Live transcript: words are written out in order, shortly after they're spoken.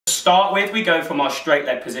start with, we go from our straight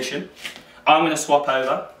leg position. I'm going to swap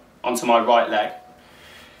over onto my right leg.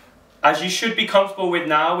 As you should be comfortable with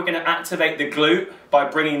now, we're going to activate the glute by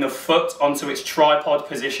bringing the foot onto its tripod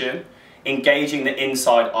position, engaging the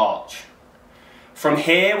inside arch. From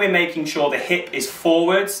here, we're making sure the hip is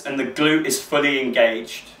forwards and the glute is fully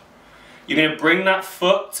engaged. You're going to bring that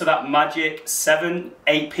foot to that magic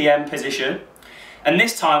 7-8 p.m. position, and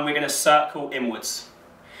this time we're going to circle inwards.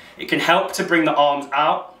 It can help to bring the arms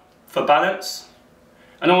out for balance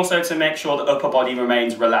and also to make sure the upper body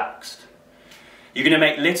remains relaxed. You're going to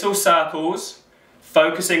make little circles,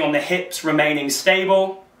 focusing on the hips remaining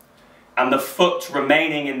stable and the foot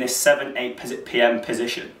remaining in this 7-8 p.m.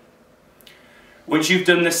 position. Once you've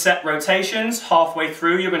done the set rotations, halfway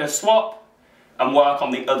through you're going to swap and work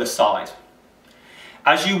on the other side.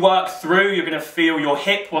 As you work through, you're going to feel your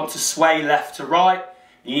hip want to sway left to right.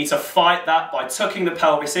 You need to fight that by tucking the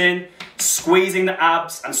pelvis in, squeezing the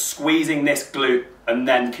abs and squeezing this glute, and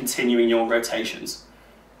then continuing your rotations.